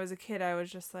 And when I was a kid, I was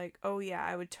just like, oh yeah,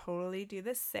 I would totally do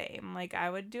the same. Like I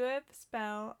would do a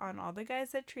spell on all the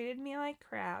guys that treated me like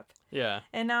crap. Yeah.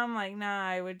 And now I'm like, nah,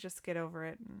 I would just get over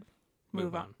it and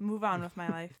move on with my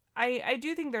life. I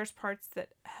do think there's parts that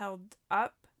held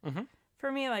up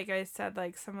for me. Like I said,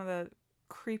 like some of the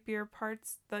creepier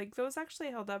parts, like those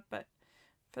actually held up, but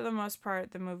for the most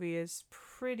part the movie is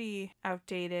pretty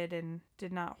outdated and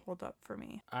did not hold up for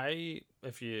me.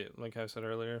 If you, like I said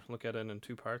earlier, look at it in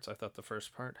two parts, I thought the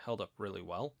first part held up really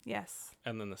well. Yes.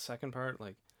 And then the second part,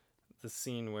 like the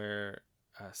scene where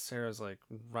Sarah's like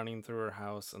running through her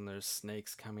house and there's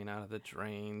snakes coming out of the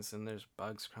drains and there's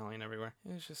bugs crawling everywhere.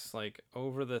 It was just like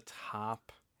over the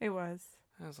top. It was.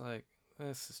 I was like,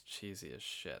 this is cheesy as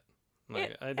shit.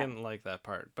 Like, I didn't like that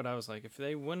part, but I was like, if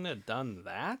they wouldn't have done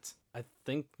that, I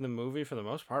think the movie for the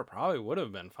most part probably would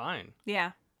have been fine.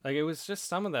 Yeah. Like, it was just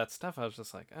some of that stuff. I was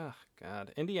just like, oh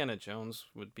God, Indiana Jones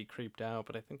would be creeped out,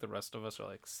 but I think the rest of us are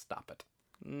like, stop it,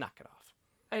 knock it off.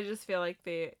 I just feel like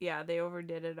they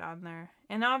overdid it on there.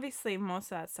 And obviously most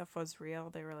of that stuff was real.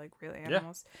 They were like real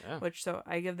animals, which so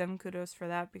I give them kudos for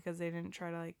that because they didn't try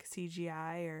to like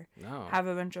CGI or have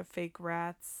a bunch of fake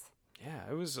rats.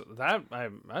 Yeah, it was that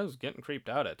I was getting creeped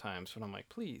out at times, but I'm like,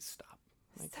 please stop.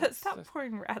 Like, stop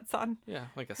pouring rats on. Yeah,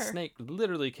 like a snake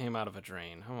literally came out of a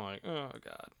drain. I'm like, oh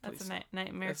God. That's a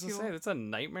nightmare fuel. It's a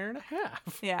nightmare and a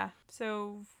half. Yeah.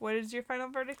 So what is your final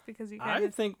verdict? Because I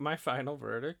think my final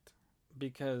verdict,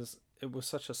 because it was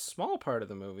such a small part of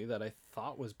the movie that I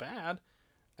thought was bad,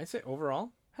 I'd say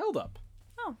overall held up.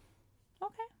 Oh,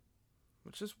 okay.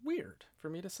 Which is weird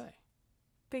for me to say.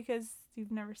 Because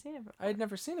you've never seen it before. I had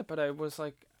never seen it, but I was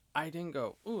like, I didn't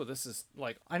go, ooh, this is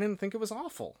like, I didn't think it was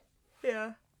awful.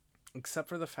 Yeah. Except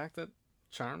for the fact that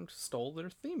Charmed stole their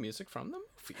theme music from the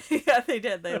movie. Yeah, they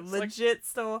did. They legit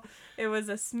stole. It was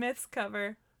a Smiths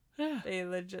cover. Yeah. They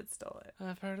legit stole it.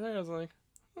 That part there, I was like,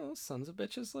 oh, sons of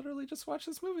bitches literally just watched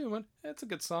this movie and went, it's a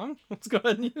good song. Let's go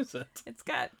ahead and use it.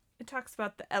 It talks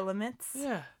about the elements.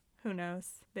 Yeah. Who knows?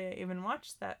 They even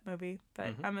watched that movie,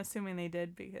 but I'm assuming they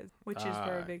did because witches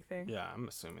were a big thing. Yeah, I'm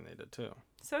assuming they did too.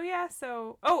 So yeah,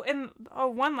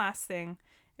 one last thing,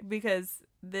 because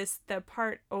the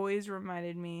part always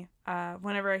reminded me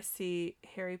whenever I see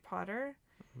Harry Potter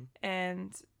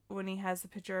and when he has the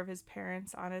picture of his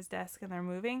parents on his desk and they're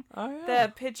moving. Oh, yeah.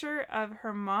 The picture of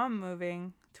her mom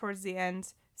moving towards the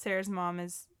end, Sarah's mom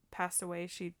has passed away.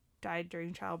 She died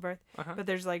during childbirth, but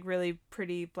there's like really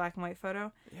pretty black and white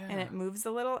photo and it moves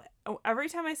a little. Every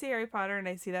time I see Harry Potter and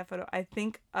I see that photo, I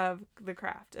think of The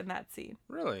Craft and that scene.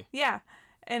 Really? Yeah.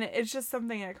 And it's just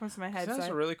something that comes to my head. That's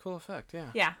a really cool effect.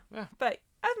 Yeah. Yeah. But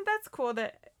that's cool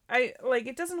that I like,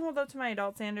 it doesn't hold up to my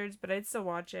adult standards, but I'd still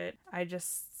watch it. I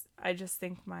just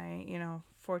think my,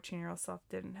 14-year-old self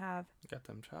didn't have got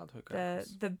them childhood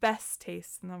goals. The best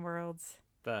taste in the world.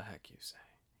 The heck you say.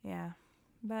 Yeah.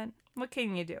 But what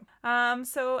can you do?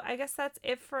 So I guess that's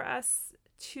it for us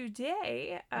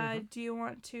today. Do you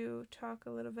want to talk a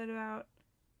little bit about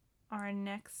our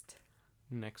next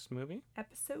movie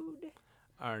episode?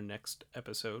 Our next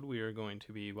episode, we are going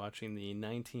to be watching the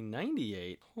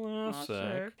 1998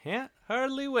 classic Can't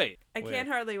Hardly Wait. I Can't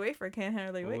Hardly Wait for Can't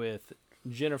Hardly Wait. With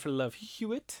Jennifer Love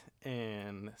Hewitt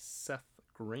and Seth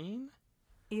Green.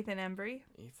 Ethan Embry.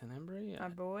 My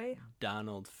boy.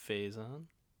 Donald Faison.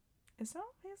 Is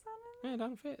Donald Faison in it? Yeah,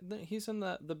 Donald Faison. He's in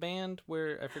the band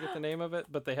where, I forget the name of it,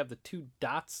 but they have the two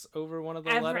dots over one of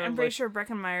the letters. I'm pretty sure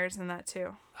Breckin Meyer's in that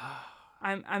too.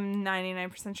 I'm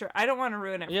 99% sure. I don't want to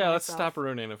ruin it for myself. Let's stop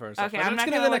ruining it for ourselves. Okay, I'm not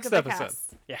going to look at the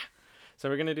cast. Yeah. So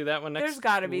we're gonna do that one next. There's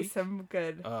got to be week. some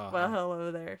good. Well,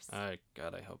 hello there.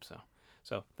 God, I hope so.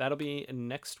 So that'll be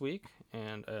next week.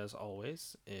 And as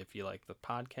always, if you like the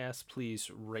podcast, please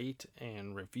rate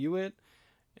and review it,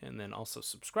 and then also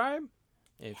subscribe.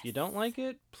 If you don't like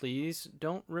it, please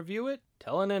don't review it.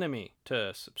 Tell an enemy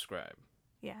to subscribe.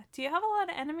 Yeah. Do you have a lot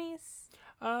of enemies?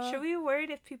 Should we be worried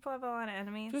if people have a lot of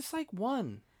enemies? Just like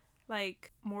one.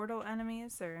 Like mortal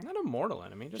enemies, or not a mortal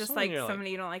enemy, just like somebody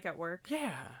you don't like at work.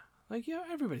 Yeah, like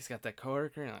everybody's got that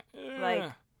coworker. And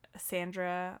like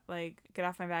Sandra, like get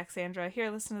off my back, Sandra. Here,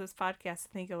 listen to this podcast.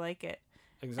 I think you'll like it.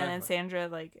 Exactly. And then Sandra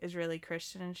like is really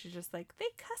Christian, and she's just like, they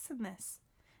cuss in this.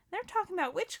 They're talking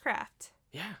about witchcraft.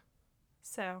 Yeah.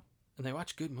 So. And they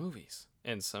watch good movies.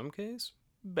 In some case,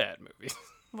 bad movies.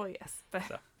 Well, yes,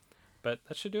 but but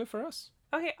that should do it for us.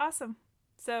 Okay, awesome.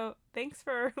 So thanks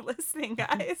for listening,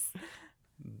 guys.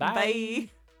 Bye. Bye.